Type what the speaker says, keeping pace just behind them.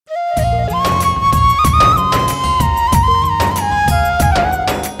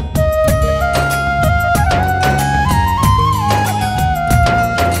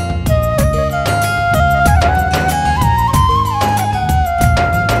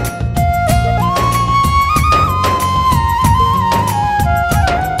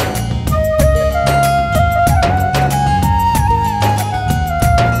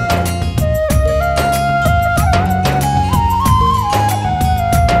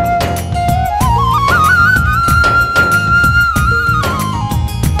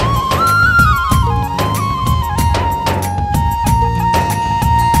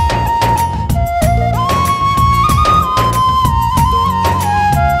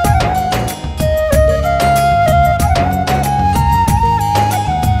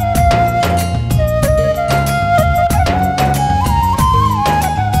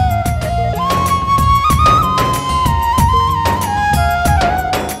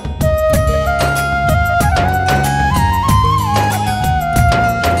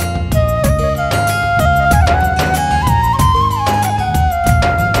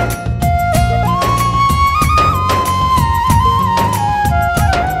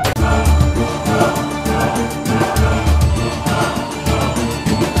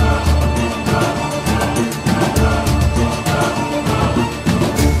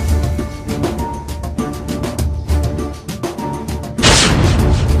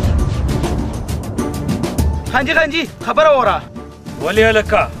خانجي خبره وره ولې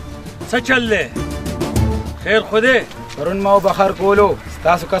هلکه څه چل دی خیر خو دی پرون ما وبخار کولو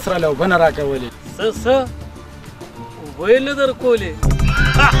ستاسو کسره له اوبه نه راکولې څه اوبه یې نه درکولې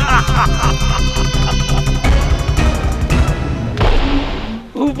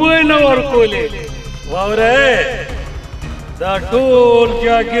اوبه یې نه ورکولې واوره دا ټول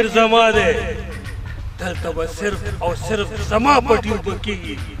جاګیر زما دی دلته به صرف او صرف زما پټي اوبه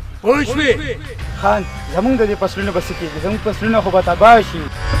کېږي پوه شوې خان زمونږ د دې فصلونه به څه کېږي زمونږ فصلونه خو به تباه شي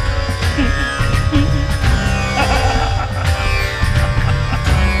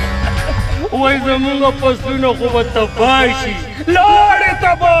وای زمونږ فصلونه خو به تباه شي لاړې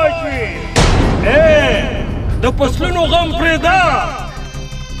تباه شي د فصلونو غم پرېږده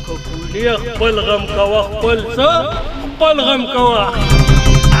که کونې خپل غم کوه خپل څه خپل غم کوه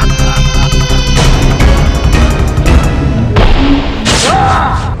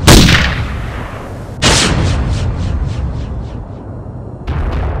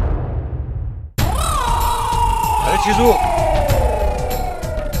چې ځو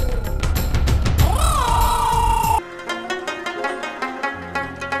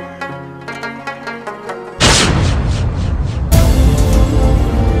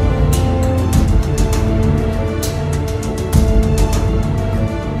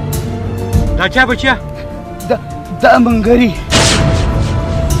دا چا بچیا دا منګري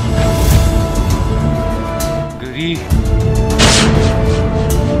ګری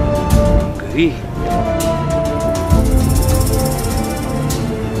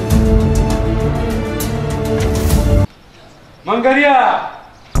منګریا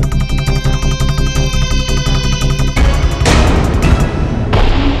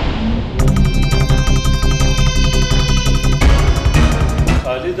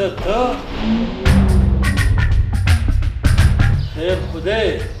خالده ته خیر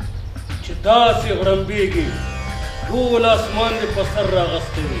خدای چې داسې غړمبېږي ټول اسمان دې په سر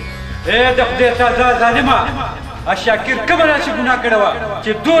راغستی وي د خدای تازه ظالمه شاکر کومه راشي ګناه کړې وه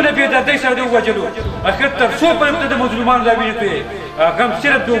چې دونه بې دردۍ سره دې ووژلو اخر تر څو پورې ته د مظلومانو دا وینې تویې غم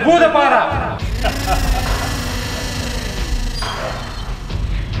صرف د اوبو دپاره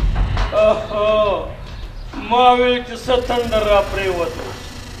ما ویل چې څه تندر را پرېوتو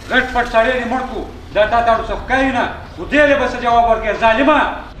غټ پټ سړی دې مړ کړو دا تا ته څه ښکاري نه خو دې له به څه جواب ورکړې ظالمه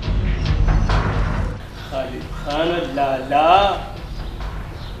خالد خان لالا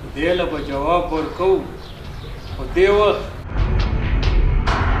دې له به جواب ورکوو خو دې وخت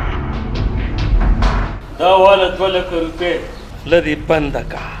دا واله 2 لکه روپۍ خوله دې بنده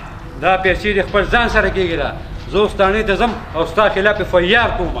که دا پیسې دې خپل ځان سره کېږي زه اوس تاڼې ته ځم او ستا خلاف یې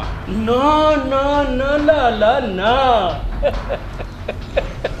فریاد کوم نه لالا نه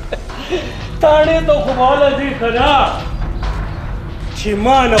تاڼې ته خو واله ځي که نه چې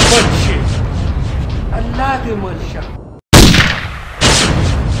ما نه بد شي الله دې مل شه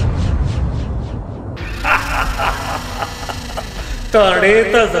تاڼې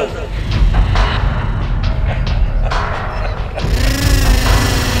ته ځم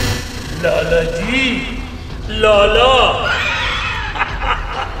لالا جی لالا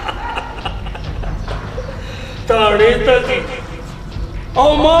تاڼې ته ځي او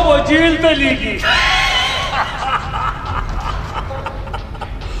ما به جیل ته لیږي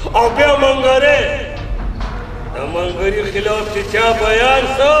او بیا منګرې د منګري خلاف چې چا بیان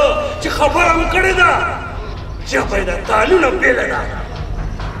څه چې خبره م کړې ده ژبه یې د تالونه بېله ده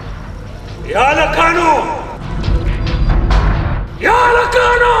یا هلکانو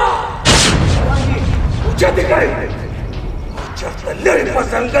اوچتې کړئ او چېرته لرې په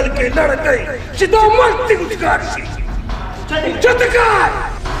ځنګل کې لړه کوي چې دا مرګ ټینګ ښکار شي اوچتې کړئ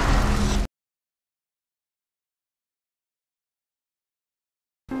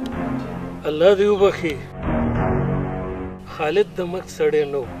الله دې وبخي خالد د مرګ سړی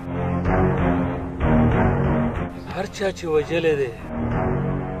نه و هر چا چې وژلی دی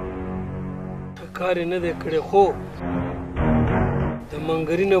ښه کار یې نه دی کړی خو د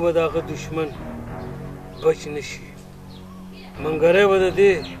منګري نه به د هغه دشمن بچ نه شي منګری به د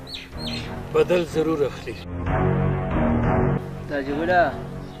دې بدل ضرور اخلي دا جګړه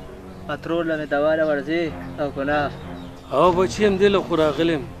پترول له مې دوا له ورځې او که نه او بچي هم دې له خو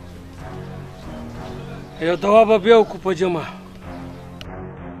راغلی یم یو دوا به بیا وکړو په جمع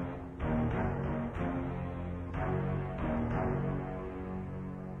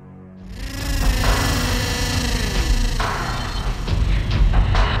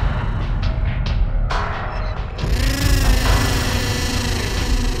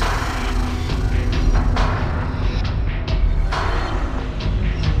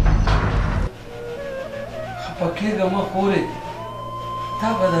خفه کېږه مه خورې دا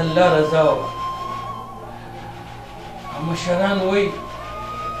به د الله رضا وه مشران وایي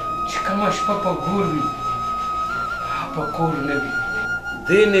چې کومه شپه په ګور وي په کور نه وي.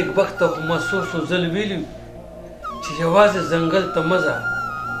 دې نیکبخته خو ما څو ځل ویلي چې یوازې ځنګل ته مه ځه،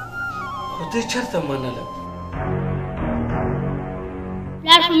 خو دې چېرته منله.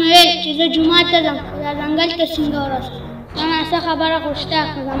 پلار خو مې ویل چې زه جومات ته ځم، خو دا ځنګل ته څنګه ورسم؟ دا ناڅه خبره خو شته،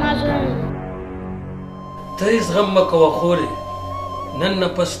 خو زما زړه نه. ته هېڅ غم مه کوه خورې، نن نه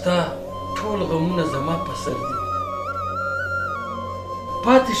پس ستا ټول غمونه زما په سر دي.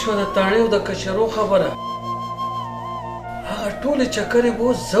 پاتې شوه د تاڼیو د کچرو خبره، هغه ټولې چکرې به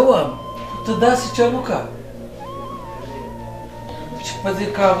اوس زه وم. ته داسې چل وکړه چې په دې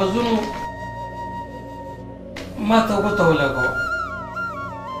کاغذونو ما ته ګوته ولګوه،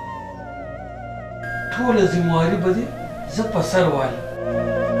 ټوله ذمواري به دې زه په سر وایم.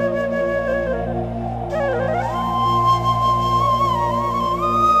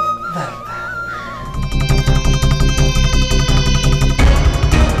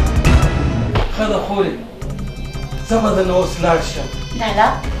 ښه ده خورې، زه به درنه اوس لاړ شم. لالا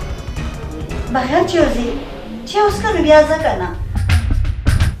بهرام چې ورځي چې اوس که نو بیا ځه که نه.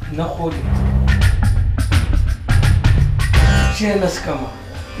 نه خورې، کښېنه څکمه،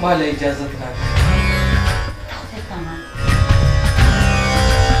 ما له اجازت راکړه.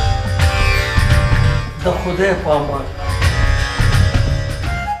 د خدای په امان.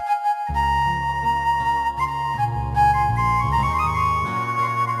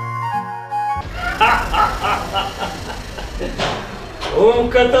 اوم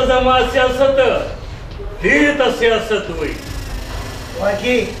که ته زما سیاست دې ته سیاست وایي.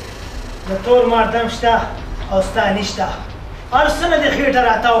 واګي د تور مردم شته او ستا نشته، هر څه نه دې خېټه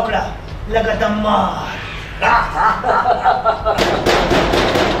راتاو کړه لکه د مار.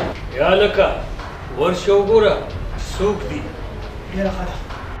 یا لکه ورشه وګوره څوک دي. ډېره ښه ده.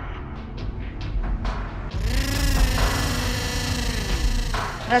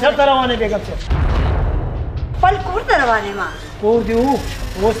 چېرته روانې بیګم صاحب؟ خپل کور ته روان یم. کور دې و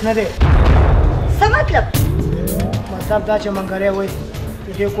اوس نه دی. څه مطلب؟ مطلب دا چې منګری وایي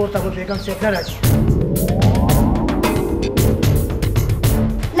چې دې کور ته به بیګم صاحب نه راځي.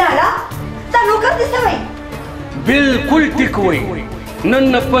 لالا دا نوکر دې څه وایي؟ بالکل ټیک وایي. نن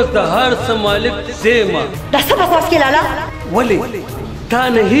نه پس د هر څه مالک زه یم. دا څه بکواس کې لالا؟ ولې تا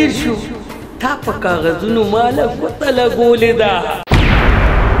نه هېر شو؟ تا په کاغذونو ماله ګوته لګولې ده.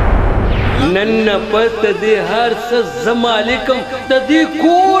 نن نه پس د دې هر څه زه مالک یم، د دې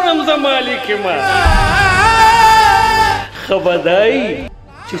کور هم زه مالک یم. ښه به دایي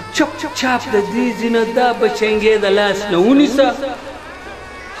چې چپ چاپ د دې ځینه دا بچنګې د لاس نه ونیسه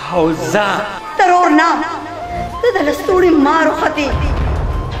او ځه. ترور نه ته د لستوړي مار وختې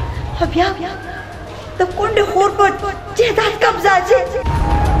او بیا د کونډې خور په جهداد قبضه اچې.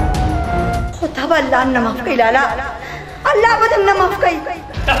 خو تا به الله نه معاف کوي لالا، الله به دم نه معاف کوي.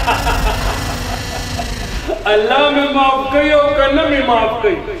 الله مې معاف کوي او که نه مې معاف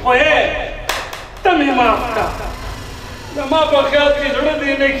کوي، خو ته مې معاف کړه. زما په خیال کې زړه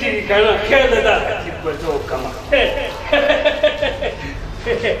دې نه کېږي که نه. خیر ده دا ترتیب به زه وکړم.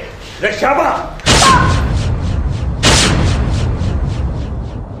 زه شابه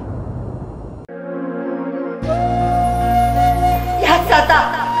یاد ساته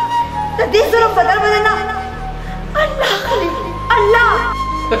د دې ظلم بدل به نه الله اخلي. الله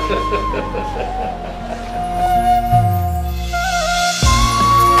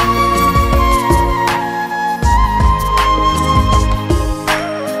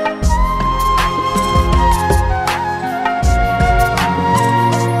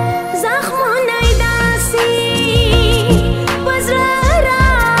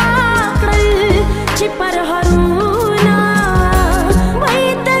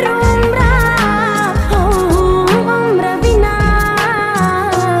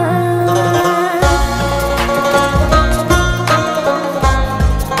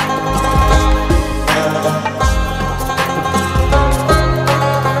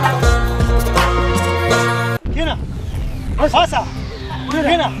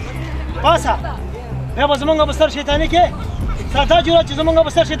پاسه بیا به زمونږ به سر شیطاني کې ساده جوړه چې زمونږ به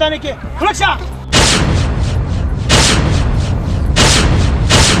سر شیطاني کې ورک شه.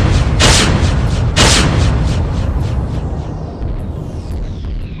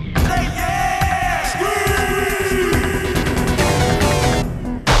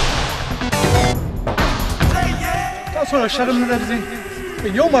 تاسو له شرم نه درځئ؟ په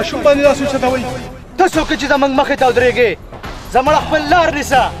یو ماشوم باندې لاس اوچتوئ. ته څوک چې زموږ مخې ته ودرېږې؟ زموږ خپل لار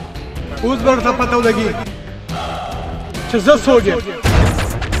نیسه. اوس به ورته پته ولګي چې زه څوک یم.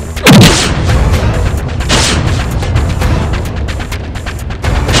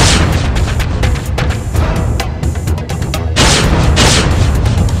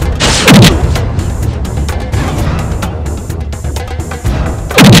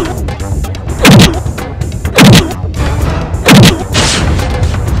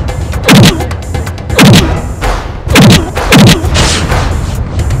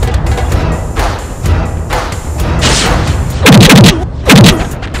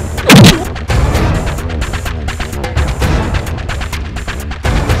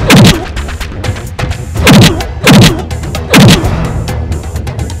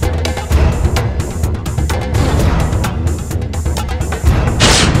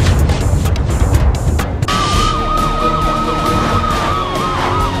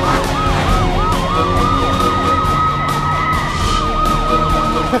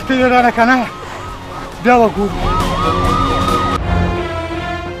 وخت دې رانه که نه بیا وګورو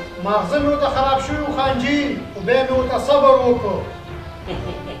مغزه مې ورته خراب شوي و خانجي خو بیا مې ورته صبر وکړو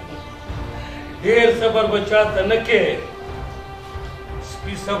ډېر صبر به چاته نه کې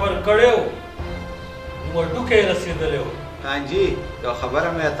سپي صبر کړی و نو وډوکی یې رسېدلی و خانجي یو خبره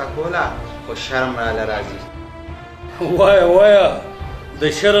مې راته کوله خو شرم راله راځي وایه وایه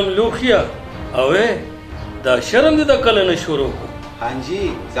د شرم لوښیه اوې دا شرم دې د کله نه شروع کړو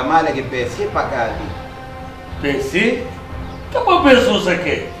خانجي زما لږې پیسې پکار دي پیسې ته په پیسو څه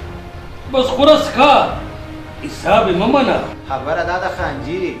کې بس خوره څښه حساب یې مه منه خبره دا ده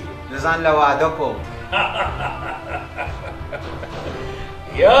خانجي زه ځان له واده کوم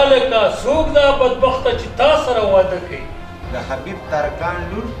یا لکه څوک دا بدبخته چې تا سره واده کوي د حبیب ترکان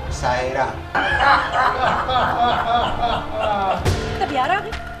لور سایره ته بیا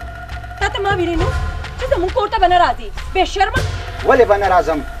راغې تا ته ما ویلي نو چې زموږ کور ته به نه راځې بې شرمه ولې به نه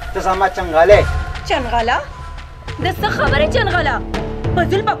راځم ته زما چنغالی چنغله د څه خبرې چنغله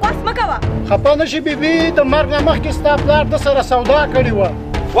فضول بکواس مه کوه خفه نه شي بیبي د مرګ نه مخکې ستا پلار ده سره سودا کړې وه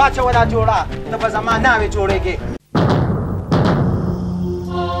واچوله جوړه ته به زما ناوې جوړېږې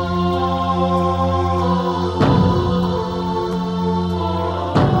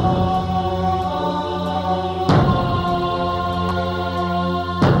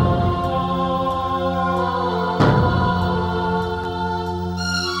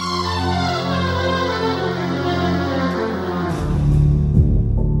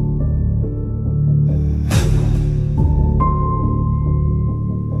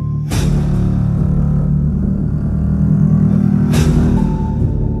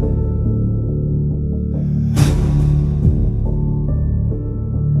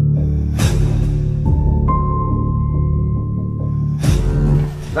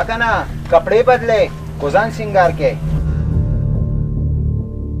बकना कपड़े बदले कोजान सिंगार के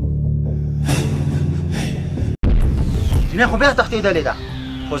دنیا خو بیا تښتېدلې ده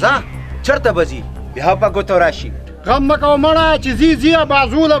خو ځه چېرته به ځي بیا به ګوتو راشي غم مه کوه مړه چې ځي ځي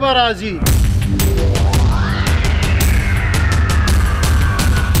بازوله به راځي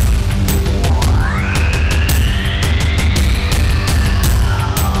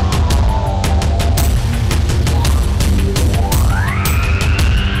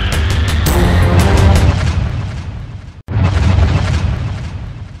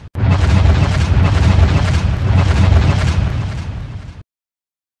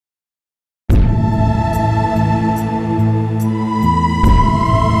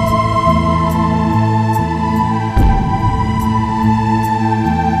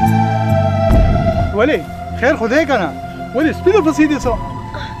ولې خیر خو دی که نه ولې سپي نه پسې دي څه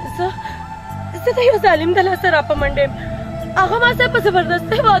زه د یو ظالم د لاسه راپمنډ یم هغه ما سره په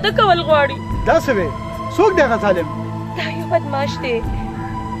زبردستۍ واده کول غواړي دا څه وې څوک دی هغه ظالم دا یو بدماش دی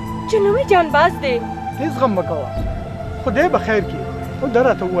چې نوم یې جانباز دی هېڅ غم مه کوه خدای به خیر کړي او دا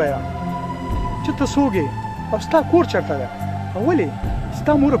راته ووایه چې ته څوک یې او ستا کور چېرته ده او ولې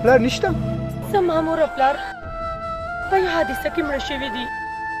ستا مور او پلار نشته زما مور او پلار په یو حادثه کې مړه شوي دي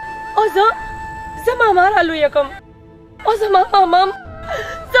او زه ماما رالویه کوم او زما ماما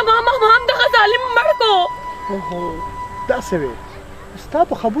هم دغه ظالم مړ کو اوهو داسې وې ستا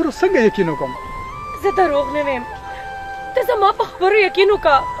په خبرو څنګه یقین وکړم زه دروغ نه ویم ته زما په خبرو یقین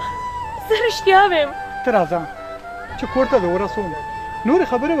وکړه زه رښتیا ویم ته راځه چې کور ته دې ورسوم نورې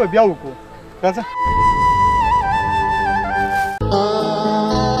خبرې به بیا وکړو راځه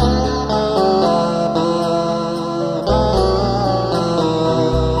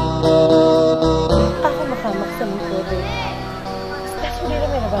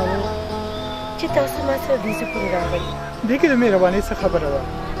تاسو ما سره دې څه پورې راغلئ دې کې د مهربانۍ څه خبره ده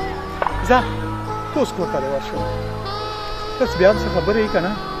ځه ته اوس کور ته دې ورشه تاسو بیا هم څه خبرې یې که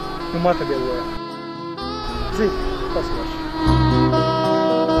نه نو ما ته بیا ووایه ځئ تاسو ورشه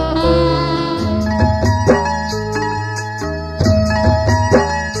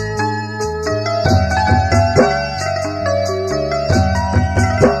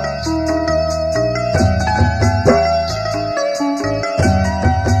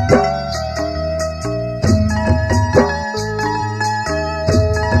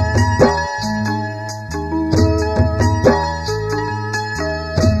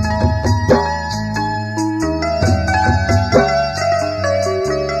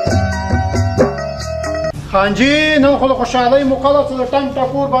خانجي نن خو د خوشحالۍ موقع ده چې د ټنګ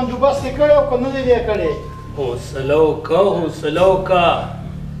ټکور بندوبست یې کړی او که نه دی یې کړی حوصله وکړه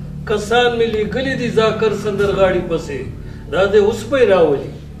کسان مې لیږلي دي ذاکر سندرغاړي پسې دا دې اوس پې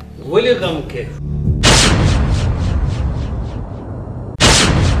راولي ولې غم کې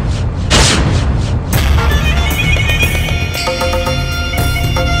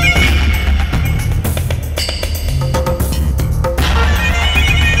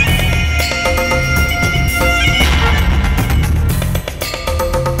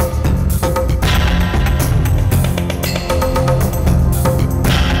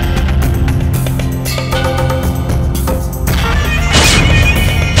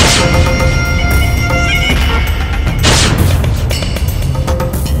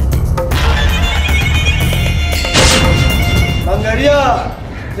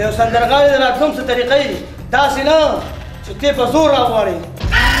د یو سندرغاړي د راتلوم څه طریقه یي داسې نه چې ته په زور راغواړې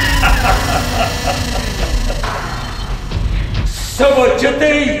سبا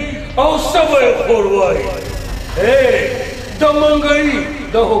چتې او سبا یې خور وایي د منګري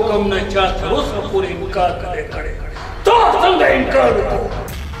د حکم نه چا تر اوسه پورې انکار کړی تا څنګه انکار وکړو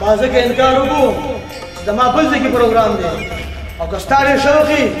ما ځکه انکار وکړو چې زما بل ځای کې پروګرام دی او که ستا ډېر شوق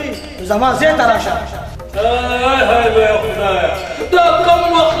یي نو زما ځای ته راشه هاي وای خدایا دا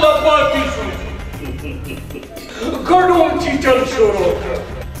کوم وخت لا پاتې شو ګډوم چې چل شروع کړ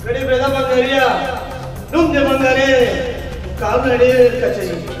ګډې پیدا منګریا نوم دې منګرې کارونه ډېر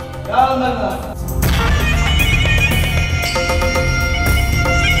کچري یا الله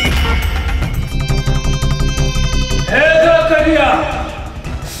زکریا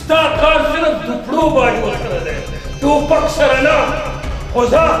ستا کار صرف دوپړو باندې وسره دی ټوپک سره نه خو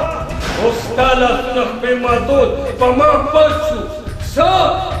زه اوس ستا لاسونه خپې ماتول په ما فرض شو څه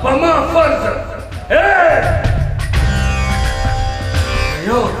په ما فرض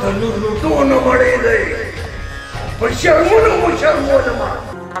یو تنور لوټونه مړی دی په شرمونو مو شرمولمه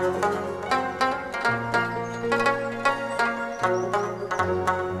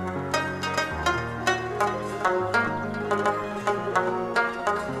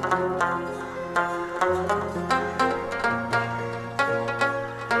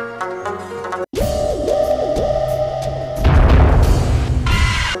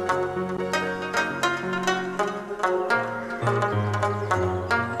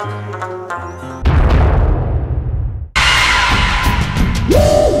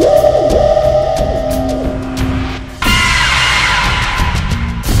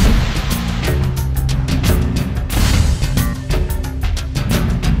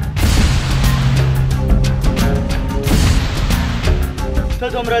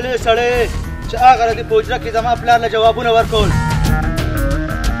سړی چې هغه د پوجره کې زما پلار له جوابونه ورکول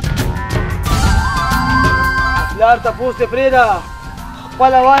پلار تپوس دې پرېږده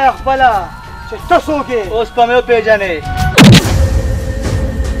خپله وایه خپله چې ته څوک یې اوس په مې وپېژنې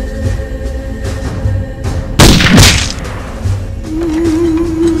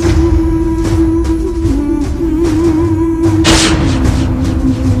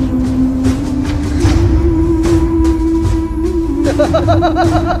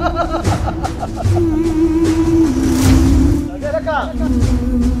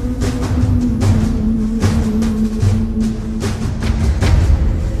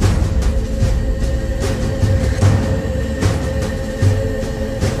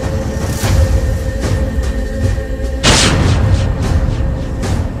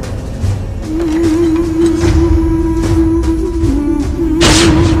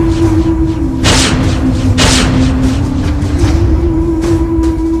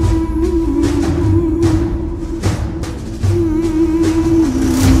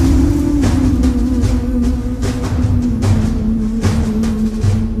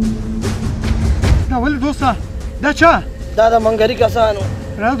چا دا د منګري کسانو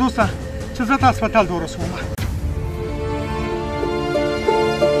را دوسته چې زه ته هسپتال ته ورسوم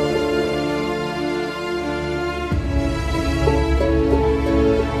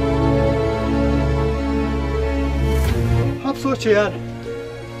افسوس چې یار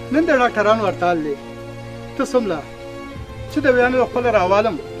نن د ډاکټرانو هړتال دی ته سمله چې د ویانو خپل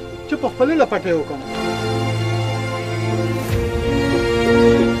راوالم چې په خپل لپټې وکم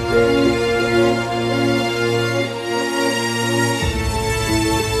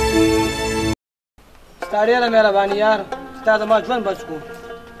ستا ډېره مهرباني یار ستا زما ژوند بچ کړو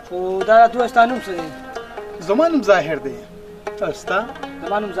خو دا راته ستا نوم څه دی زما نوم ظاهر دی ستا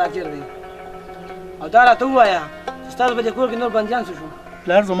زما نوم ذاکر دی او دا راته ووایه چې ستاسو په دې کور کې نور بندیان څه شو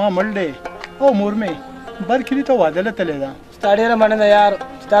پلار زما مړ دی او مور مې بر کلي ته واده له تللی ده ستا ډېره مننه یار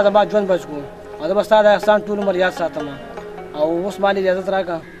ستا زما ژوند بچ کړو او زه به ستا د احسان ټول عمر یاد ساتم او اوس ما اجازت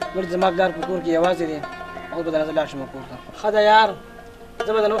راکړه ولې زما پلار په کور کې یوازې دی او به درته لاړ شم کور ته ښه ده یار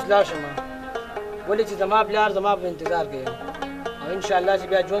زه به د اوس لاړ شم ولې چې زما پلار زما په انتظار کوي او انشاءالله چې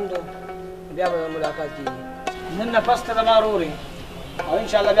بیا ژوند بیا به ملاقات کېږي نن نه پس ته زما ورور او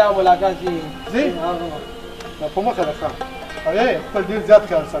انشاءالله بیا ملاقات کېږي ځې په مخه ده ښه او خپل ډېر زیات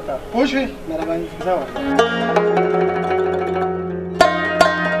خیال ساته پوه شوې مهرباني ځه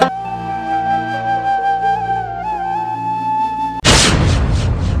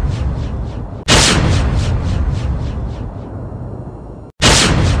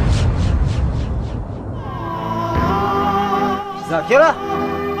ذاکره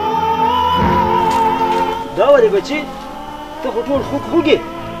دا ولې بچي ته خو ټول خوږې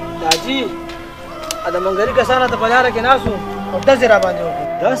داجي د منګري کسانو ته په لاره کې ناست وو او ډزې راباندې وکړو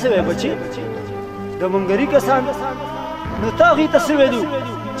داسې وی بچي د منګري کسان نو تا هغوی ته څه ویلو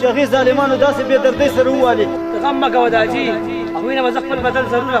چې هغې ظالمانو داسې بې دردۍ سره ووالي. غم مه کوه داجي، هغوی نه به زه خپل بدل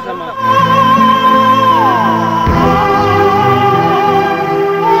ضرور اخلم.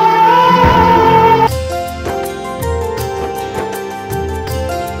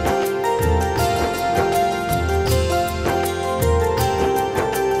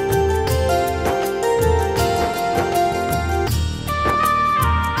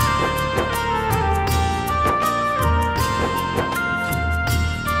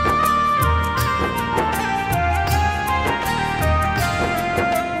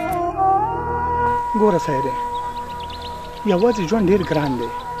 ګوره سایرې، یوازې ژوند ډېر ګران دی.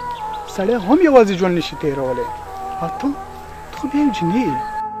 سړی هم یوازې ژوند نشي تېرولی. او ته خو بیا یو جنۍ یې.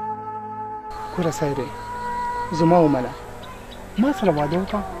 ګوره سایرې، زما ومنه، ما سره واده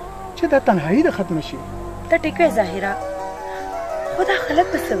وکړه چې دا تنهایي دې ختمه شي. ته ټیک وې ظاهره، خو دا خلک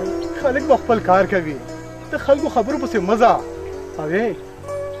به څه وایي؟ خلک به خپل کار کوي، د خلکو خبرو پسې مزه. اوې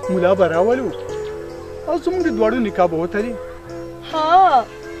ملا به راولو او زموږ د دواړو نکاح به وتړي. ها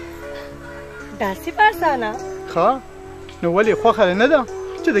داسې په اسانه؟ ښه نو ولې خوښه نه ده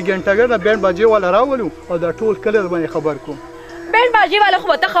چې د ګنټګر نه بینډ باجې والا راولو او دا ټول کلی باندې خبر کړو؟ بینډ باجې والا خو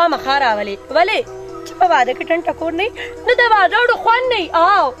به ته خامخا راولې، ولې چې په واده کې ټن ټکور نه وي نو د واده وړو خوند نه وي.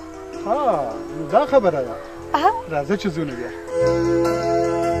 ها نو دا خبره ده. راځه چې ځو نو بیا.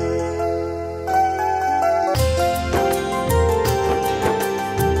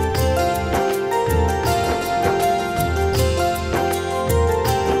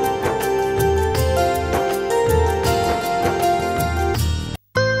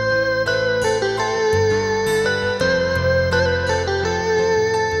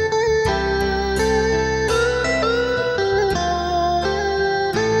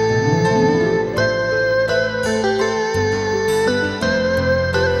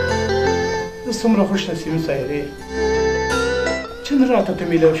 څومره خوش نصیبه سایرې چې نن راته ته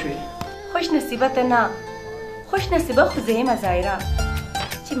میلاو شوې. خوش نصیبه ته نه، خوش نصیبه خو زه یم ظاهره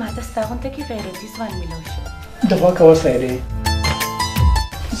چې ماته ستا غونته کې غیرتي ځوان میلاو شو. دعا کوه سایرې،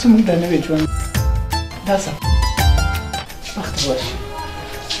 زموږ دا نوی ژوند داسې بختور شي.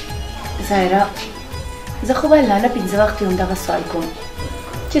 ظاهره زه خو به الله نه پنځه وختې همدغه سوال کوم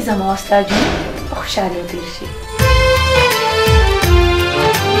چې زما او ستا ژوند په خوشحالۍ تېر شي.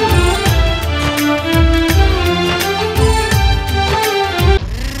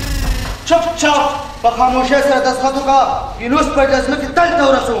 چپ چپ په خاموشۍ سره دستخط وکړه، فیلوس په د ځمکې تل ته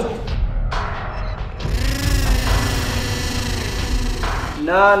ورسو.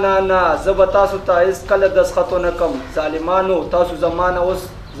 نه نه نه، زه به تاسو ته هېڅکله دستخط ونه کړم. ظالمانو، تاسو زما نه اوس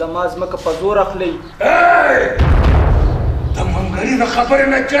زما ځمکه په زور اخلئ. د منګري د خبرې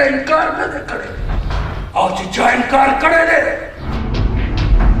نه چا انکار نه دی کړی، او چې چا انکار کړی دی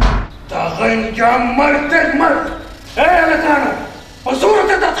د هغه انجام مرګ دی. مرګ هلکانو په زور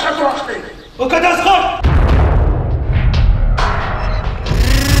ته دستخط واخلئ. وکړه دستخط.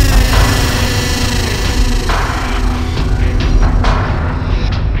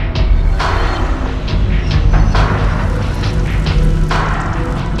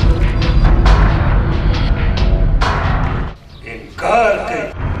 انکار کوي.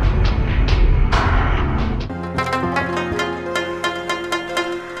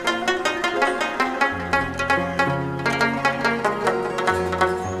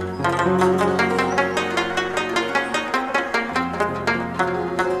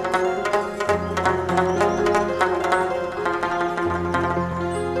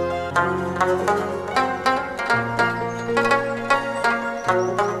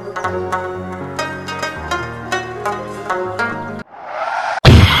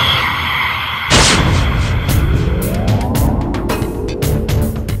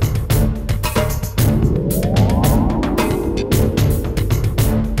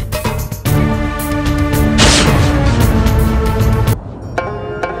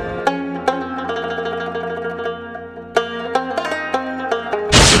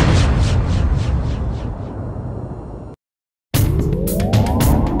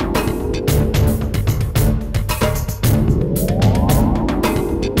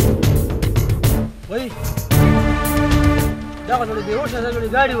 دغه جوړې بېهوشه ده، جوړې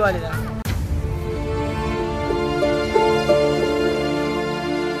ګاډي والې ده.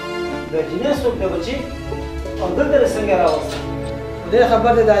 د جنۍ څوک دی بچي؟ او دلته دې څنګه راوسته؟ خدای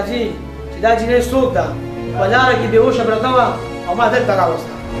خبر دی داجي چې دا جنۍ څوک ده. په لاره کې بېهوشه پرته وه او ما دلته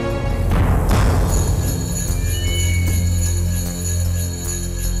راوسته.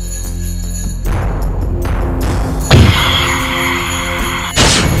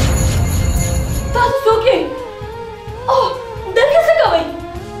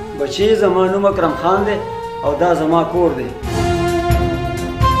 بچی زما نوم اکرم خان دی او دا زما کور دی.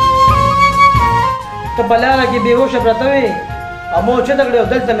 ته په لاره کې بېهوشه پرته وې او ما اوچته کړې او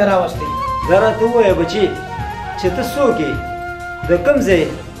دلته مې راوستې. دا راته ووایه بچي چې ته څوک یې، د کوم ځای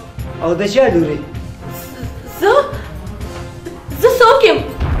او د چا لورې؟ زه څوک یم؟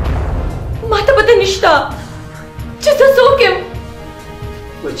 ما ته پته نشته چې زه څوک یم.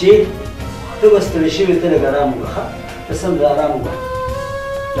 بچي ته به ستړې شوې، ته لږ ارام وکړه ښه؟ ته سم د ارام وکړه.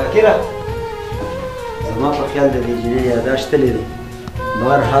 ذاکره زما په خیال د دې نجلۍ یاداشت تللی دی.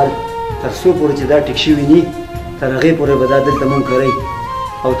 بهرحال تر څو پورې چې دا ټیک شوي ني تر هغې پورې به دا دلته مونږ کوئ.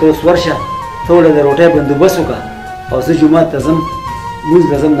 او ته اوس ورشه، ته وله د روټۍ بندوبست وکړه او زه جومات ته ځم، لمونځ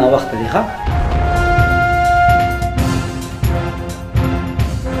ته ځم ناوخته دی ښه؟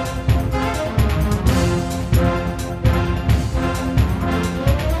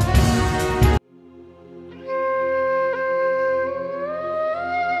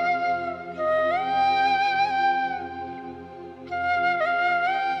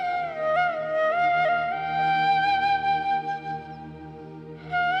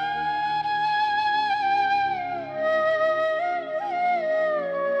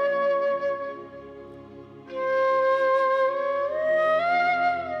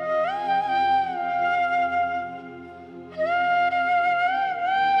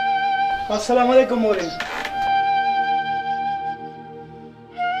 السلام علیکم مورې.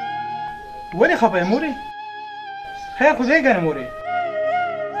 ولې خفه یې مورې؟ خیر خو دی که نه مورې؟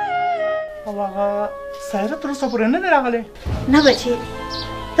 او هغه سایره تر اوسه پورې نه دی راغلی؟ نه بچې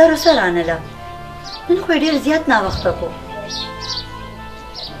تر اوسه رانله، نن خو یې ډېر زیات ناوخته کو.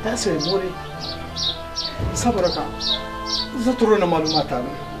 داسې وې مورې، صبر وکړه، زه تر ونه معلومات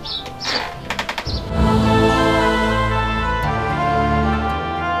اخلم.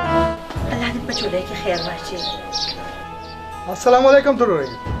 چولې کې خیر واچي. السلام علیکم تروري.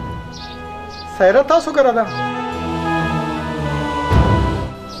 سایره تاسو کرا ده؟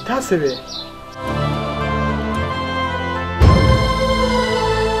 تاسو وې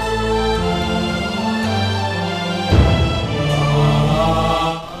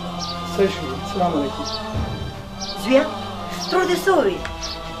السلام علیکم. زویا ترور دې څه وویل؟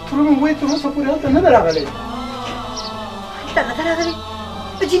 ترور مې وویل تر اوسه پورې هلته نه ده راغلی. هلته نه ده راغلی؟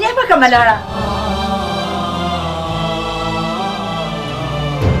 په جنیا په کومه لاړه؟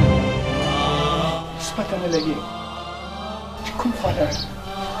 پته نه لګي چې کوم خوا لاړه.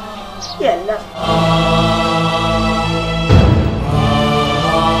 یا الله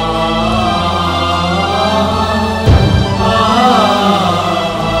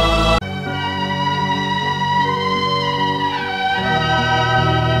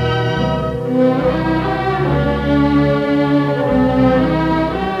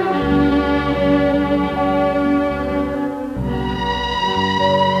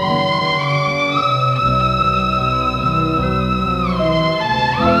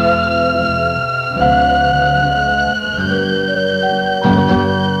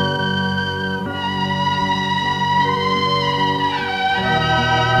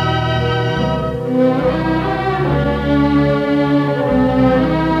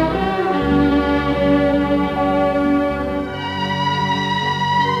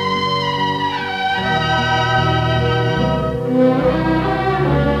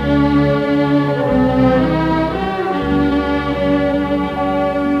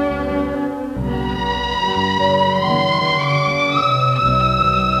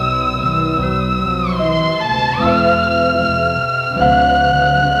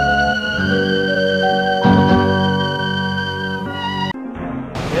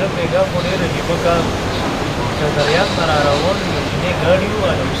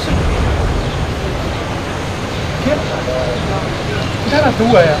دا راته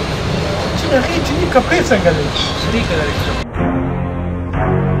ووایه چې د هغې چیني کپړې څنګه دی؟ سري که لرې کړم.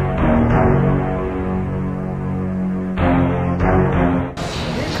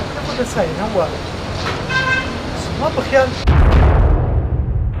 دې کپړه خو د ساینا وه. زما په خیال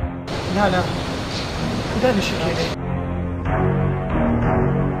نه نه دا نشي کېدی.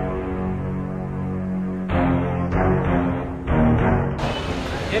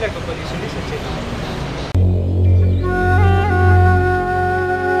 یې لکه په دې سړي څه چې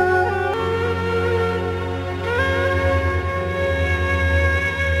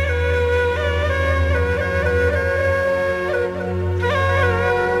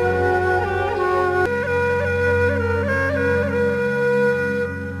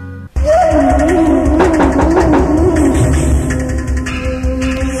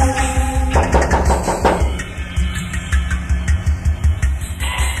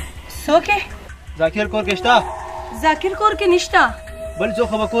ذاکر کور کې شته؟ ذاکر کور کې نشته. بل څوک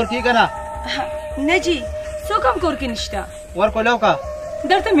خو به کور کې که نه؟ نه جي څوک هم کور کې نشته. ور کولاو که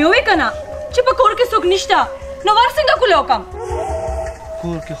درته مې ووایې که نه چې په کور کې څوک نشته نو ور څنګه کوله وکم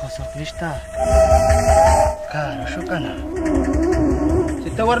کور کې خو څوک نشته کار شو کنه چې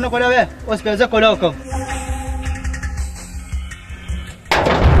ته ورنه کوله وې اوس به زه کوله وکم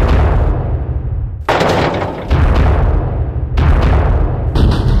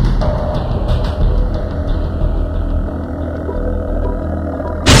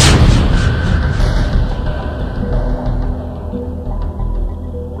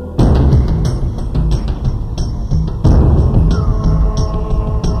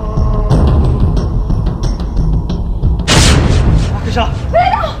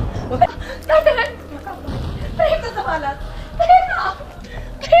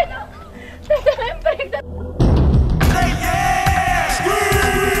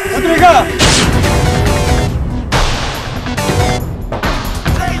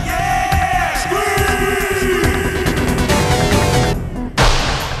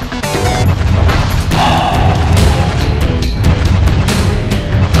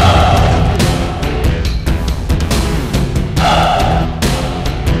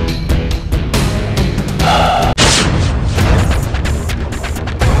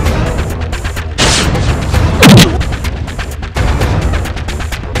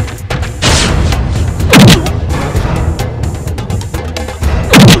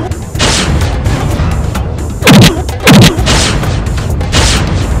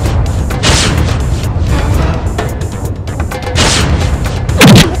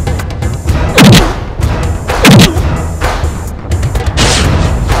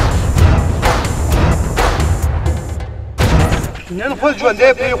نن خو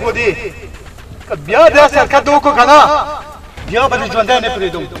ژوندی پرېښودې که بیا داسې حرکت وکړو که نه بیا به دې ژوندی نه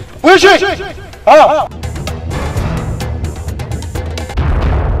پرېږدم پوه شوې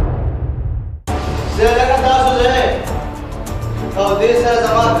زه لکه تاسو دی او دې سره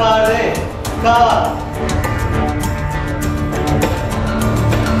زما کار دی کار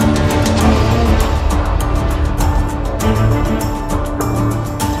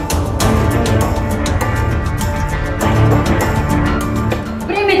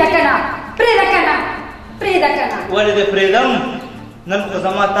ولې دې پرېږدم نن خو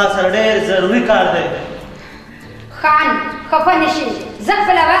زما تا سره ډېر ضروري کار دی خان خفه نه شي زه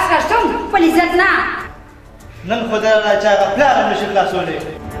خپله واس خرڅوم خپل عزت نه نن خو درله چا هغه پلار هم نشي خلاصولی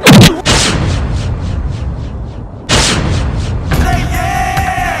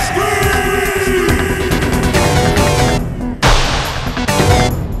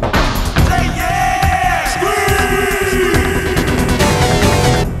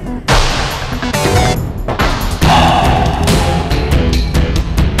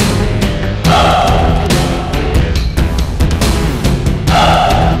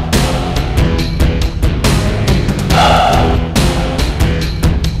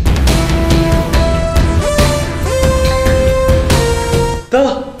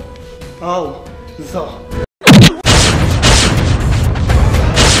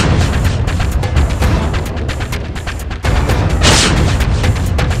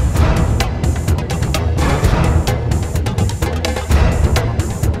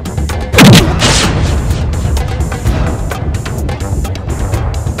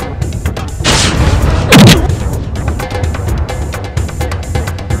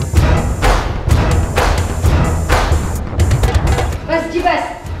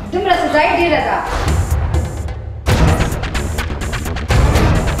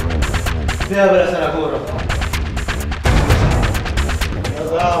بیا به سره ګورم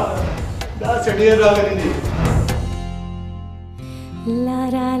داسې ډېر راغلي دي لا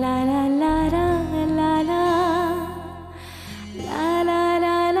لا لا لا لا لا لا لا لا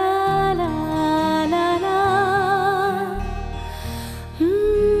لا لا لا لا لا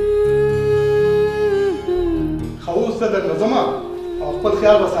خو اوس ته درنه ځمه او خپل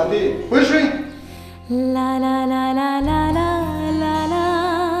خیال به ساتې پوه شوې لا لا لا لا لا لا لا لا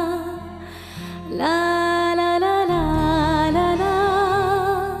لا لا لا لا لا لا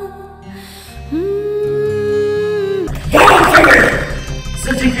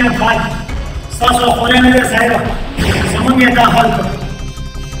سچ کې حال تاسو خوري نه ځایره زموږ یې دا حال کړ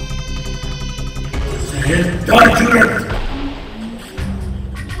زه دا جوړت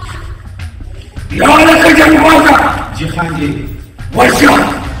یا لکه جنګوازه جی خان جی ورشه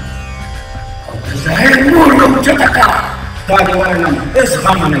او ظاهر نور نو چټکا تا دی ورنم اس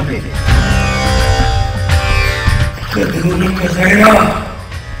خامنه کې کدرونه کزایرا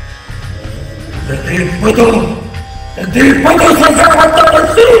د دې پدو سره ورته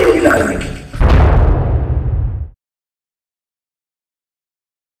ورسېږي لاره کې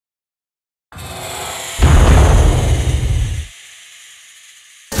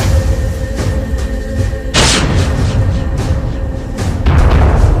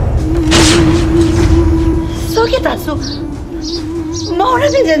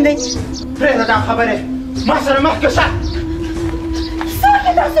پیژندې پرېږده دا خبرې ما سره مخکې شه څوک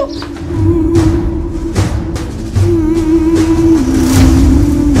یې تاسو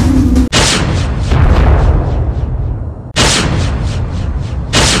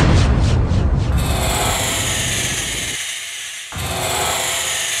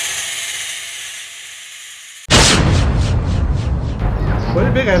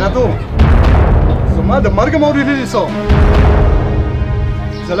ولې بې غیرتو زما د مرګ مه اورېدلي څه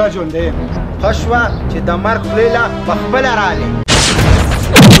زه لا ژوندی یم ښه شوه چې د مرګ خولې له په خپله رالې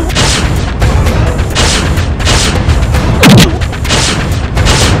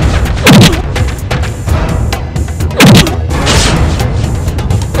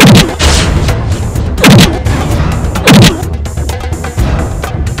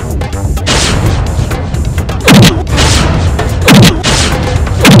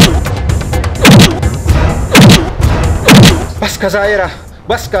بس که ظاهره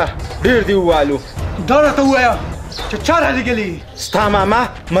بس که ډېر دې ووالو دا راته ووایه چې چا رالېږلي ستا ماما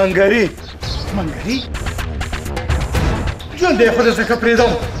منګري منګري ژوندی خو دې ځکه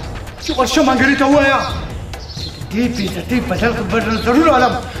پرېږدم چې ورشه منګري ته ووایه چې د دې بېعزتۍ بدل بدل ضرور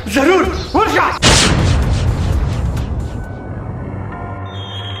علم ضرور ورشه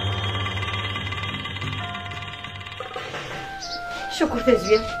شکر دې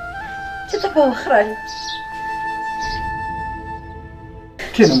زویه چې ته په وخت رالې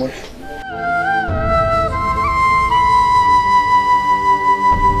کښېنه مور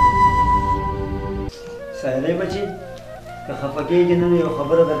سهیلۍ بچي که خفه کېږې نه نو یو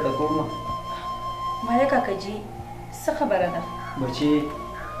خبره درته کومه وایه کاکا جي څه خبره ده بچي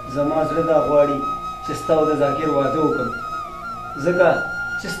زما زړه دا غواړي چې ستا او د ذاکر واده وکړم ځکه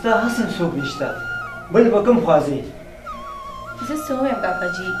چې ستا حسن څوک نشته بل به کوم خوا ځې زه څه ووایم کاکا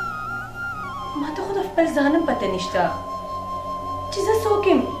جي ما ته خو د خپل ځانم پته نشته چې زه څوک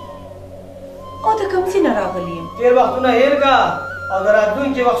یم او د کوم ځای نه راغلی یم تېر وختونه هېر کړه او د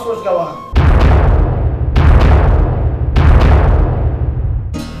راتلونکي وخت سوچ کوه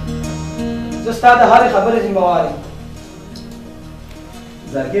زه ستا د هرې خبرې ذمهوار یم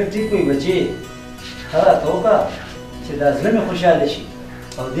ذاکر ټیک وي بچي ښه راته وکړه چې دا زړه مې خوشحاله شي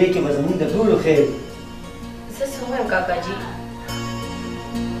او دې کې به زموږ د ټولو خیر وي زه څه ووایم کاکا جي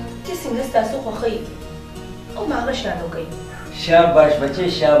چې څنګه ستاسو خوښوي او هغه شان وکړئ شاباش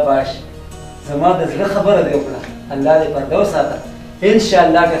بچي شاباش زما د زړه خبره دې وکړه الله دې پرده وساته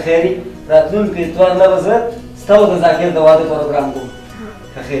انشاءالله که خیر راتلونکي اتوار نه به زه ستا او د ذاکر د واده پروګرام کوم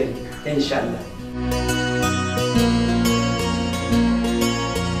که خیر انشاءالله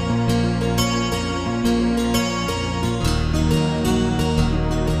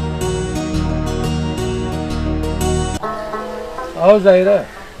او ظاهره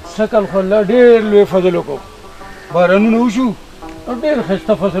شکل خو الله ډېر لوی فضل وکړو بارانونه وشو او ډېر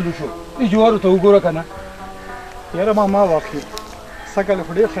ښایسته فصل وشو دې جوارو ته وګوره که نه یاره ماما واقعي سږ کال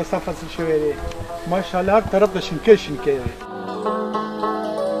خو ډېر ښایسته فصل شوی دی ماشاءالله هر طرف د شینکۍ شینکۍ دی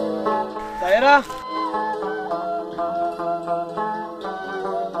ظاهره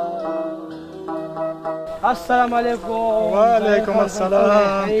السلام علیکم وعلیکم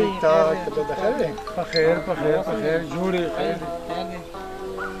السلام ټیک ټاک ته د خیر دی په خیر په خیر په خیر جوړې خیر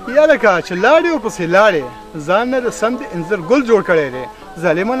یا لکه چې لاړې ورپسې لاړې ځان نه د سم د انځر ګل جوړ کړی دی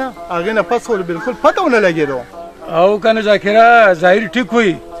ظالمانه هغې نه پس خو بالکل پته ونه لګېدو او که نه ذاکره ظاهر ټیک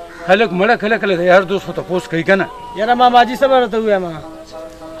وي خلک مړه کله کله د یار دوست خو تپوس کوي که نه یاره ماماجي څه به راته ووایم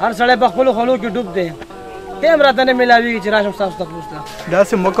هر سړی په خپلو خولو کې ډوب دی ټیم راته نه میلاوېږي چې راشم ستاسو تپوس ته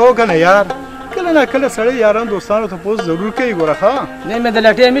داسې مه کوه که نه یار کله نه کله سړی یاران دوستانو تپوس ضرور کوي ګوره ښه نه مې د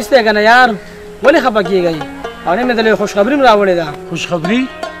لټۍ مس دی که نه یار ولې خفه کېږئ او نه مې د لوی خوشخبري هم راوړې ده خوشخبري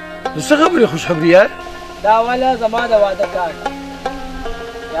د څه خبرې خوشخبري یار دا اوله زما د واده کارت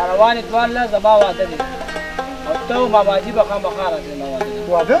یا روان اتوار له زما واده دی او ته او ماماجي به خامخا راځئ زما واده دی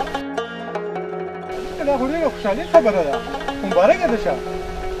واده دا خو ډېره خوشحالي خبره ده مبارکه ده شه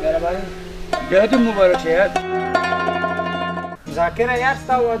مهرباني بیا دې مبارک شه یار ذاکره یار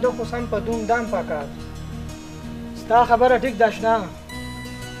ستا واده خو سم په دوم دام پکار ستا خبره ټیک ده شنه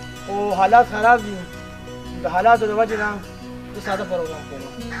خو حالات خراب دي د حالاتو د وجې نه زه ساده پروګرام کوم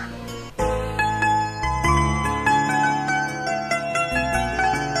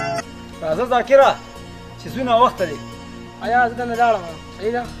راځه ذاکره چې څونه وخته دی ایا زه دننه لاړم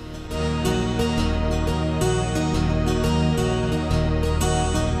صحیح ده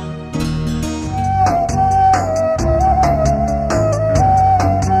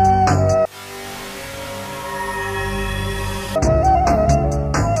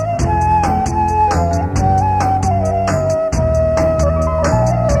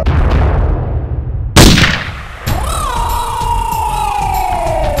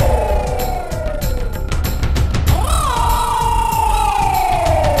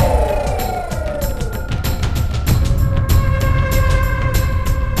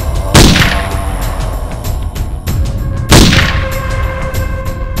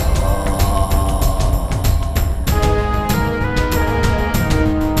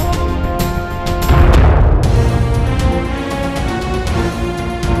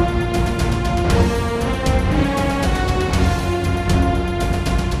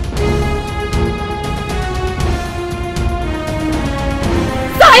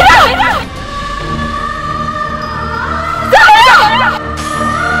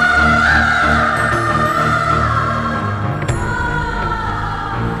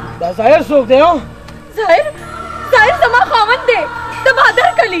دا ظاهر څوک دی هو ظاهر زما خاوند دی د بهادر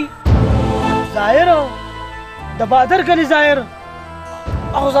کلي ظاهر د بهادر کلي ظاهر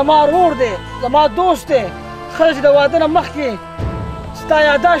او زما ورور دی زما دوست دی خلک د واده نه مخکې ستا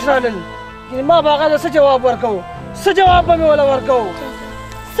یاداشت رالل یعنې ما به هغه ته څه جواب ورکوو څه جواب به مې وله ورکوو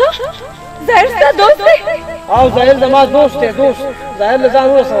ظاهر ستا دوست دی او ظاهر زما دوست دی دوست ظاهر له ځان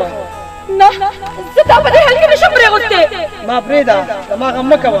ورسوه نه زه تا په دې حال کې نشم پرېغوستی ما پرېږده زما غم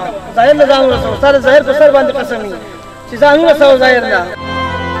مه کوه ظاهر له ځان ورسوه ستا د ظاهر په سر باندې قسم وي چې ځان ورسوه ظاهر نه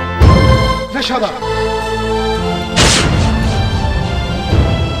زه شابه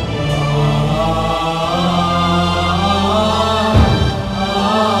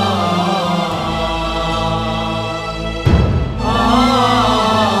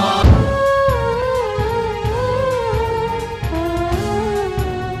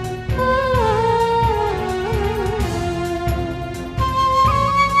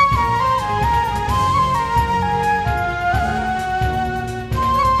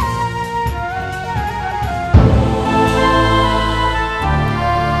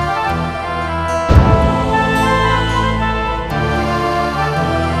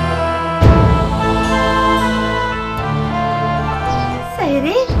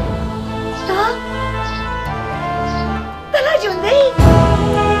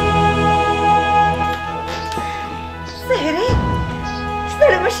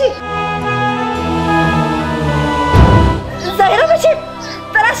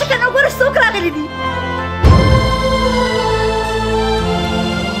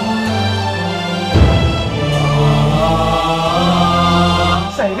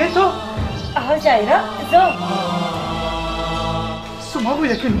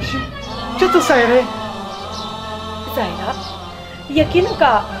یقین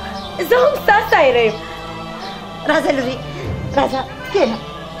کا زه هم ستا ستایره یم راځه لورې راځه کښېنه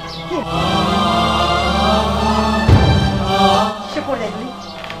شکر دی لورې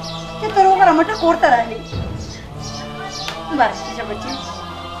چې ته روغه رمټه کور ته راغلې باشه بچي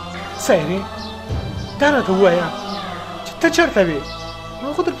سایرې دا راته ووایه چې ته چېرته وې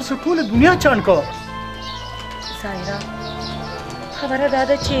ما خو درپسې ټوله دنیا چاڼ کړه ظاهره خبره دا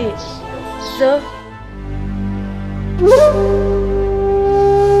ده چې زه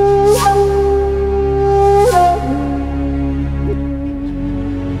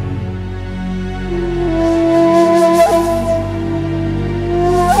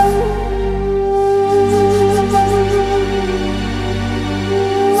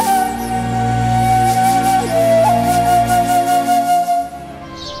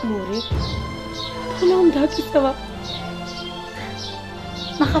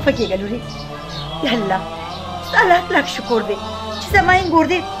ما خفه کېږه لورې یا الله ستا لاک لاک شکر دی چې زما یې ګور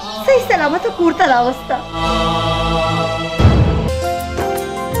دې صحیح سلامته کور ته راوسته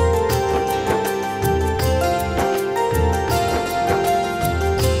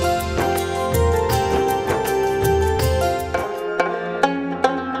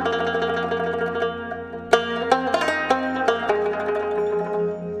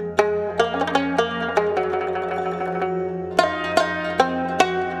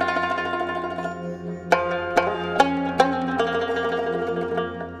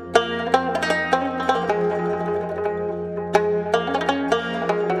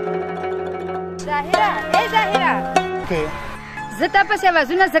زه تا پسې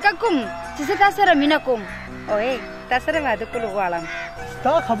اوازونه ځکه کوم چې زه تا سره مینه کوم اوې تا سره واده کول غواړم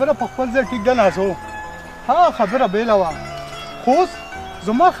ستا خبره په خپل ځای ټیک ده نازو هغه خبره بېله وه خو اوس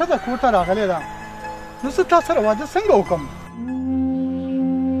زما ښځه کور ته راغلې ده نو زه تا سره واده څنګه وکړم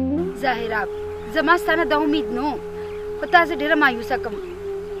ظاهره زما ستا نه دا امید نو خو تا زه ډېره مایوسه کړم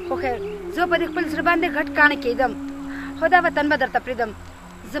خو خیر زه په دې خپل زړه باندې غټ کاڼه کېدم خو دا وطن به درته پرېږدم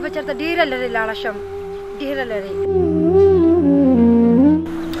زه به چېرته ډېره لرې لاړه شم ډېره لرې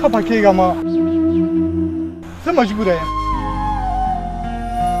خفه کېږه مه زه مجبوره یم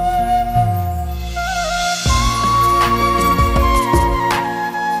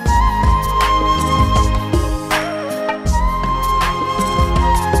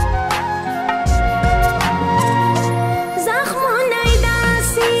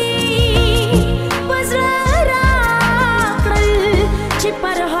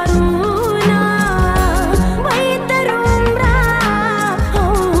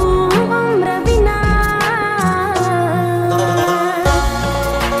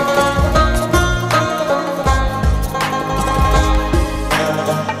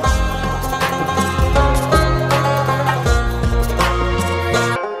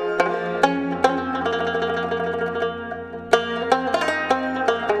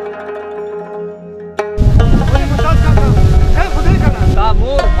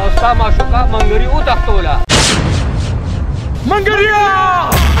ستا معشوقه منګري وتښتوله. منګریا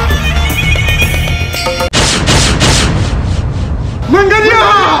منګریا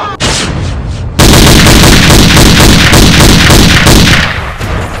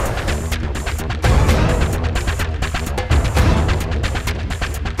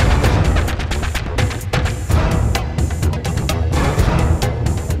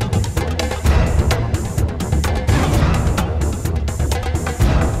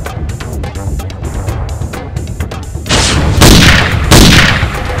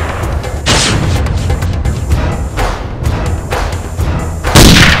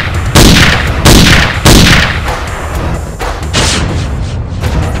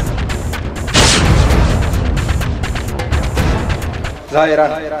ظاهرا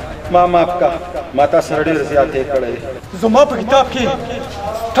ما معاف کا ما تا سره ډېر زیاتې کړی. زما په کتاب کې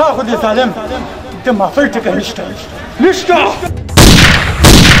تا خو دې ظالم د معافۍ ټکی نشته نشته.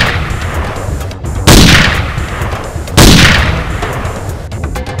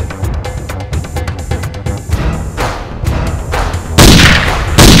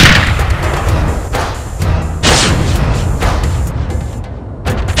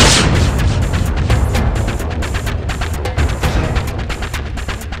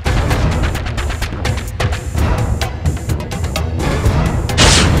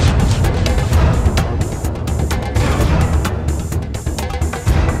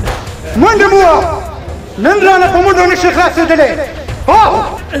 منډه مو نن رانه په منډو نشي خلاصېدلی.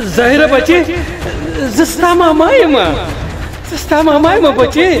 ظاهره بچې زه ستا ماما یم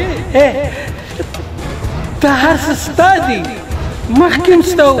بچې. دا هر څه ستا دي مخکې هم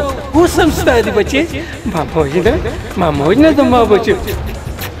ستا و اوس هم ستا دي بچې. ماما وژنه زما بچې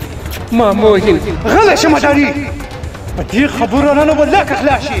ماما وژنه. غلی شه مداري په دې خبرو رانه به لکه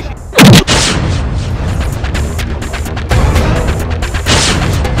خلاص شي.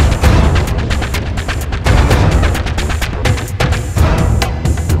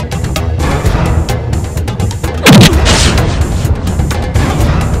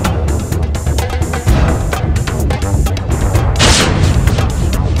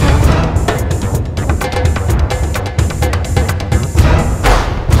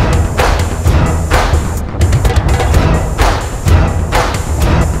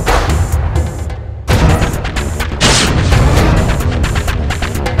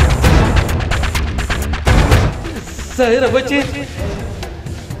 ظاهره بچې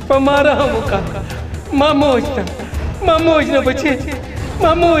په ما رحم وکړه. ماما وژنه بچې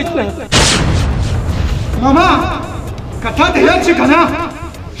ماما وژنه. ماما که تا ته یاد شي که نه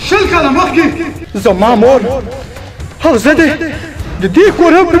 20 کاله مخکې زما مور او زه د دې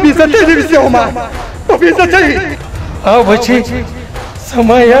کور هم په بېعزتۍ لرې وم په بېعزتۍ. او بچې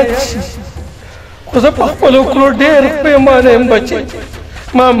زما یاد شي خو زه په خپلو کړو ډېر پښېمانه یم بچې.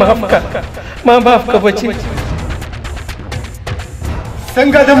 ما معاف کړه بچې.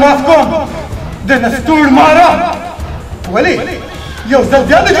 څنګه د معاف کوم د نستوړ ماره ولې یو ځل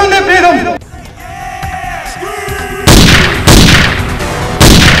بیا د ژوندی پرېږدم.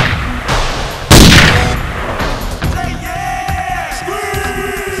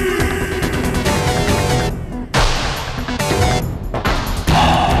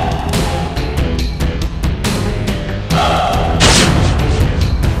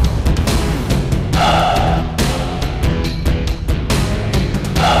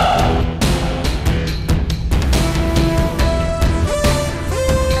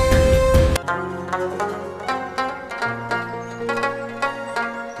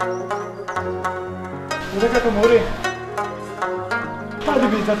 ځکه که مورې تا د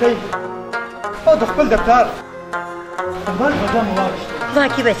بېعزتۍ او د خپل دفتر بل وجه مو واخیسته.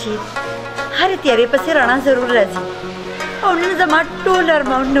 واقعي بچي هرې تیارې پسې رڼا ضرور راځي او نن زما ټول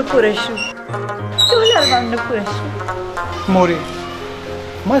ارمانونه پوره شو. مورې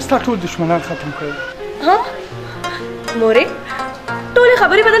ما ستا ټول دشمنان ختم کړل. مورې ټولې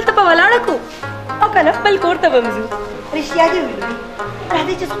خبرې به دلته په ولاړه کړو او کله خپل کور ته به ځو. رښتیا دې ویلي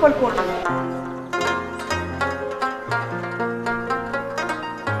راځئ چې خپل کور ته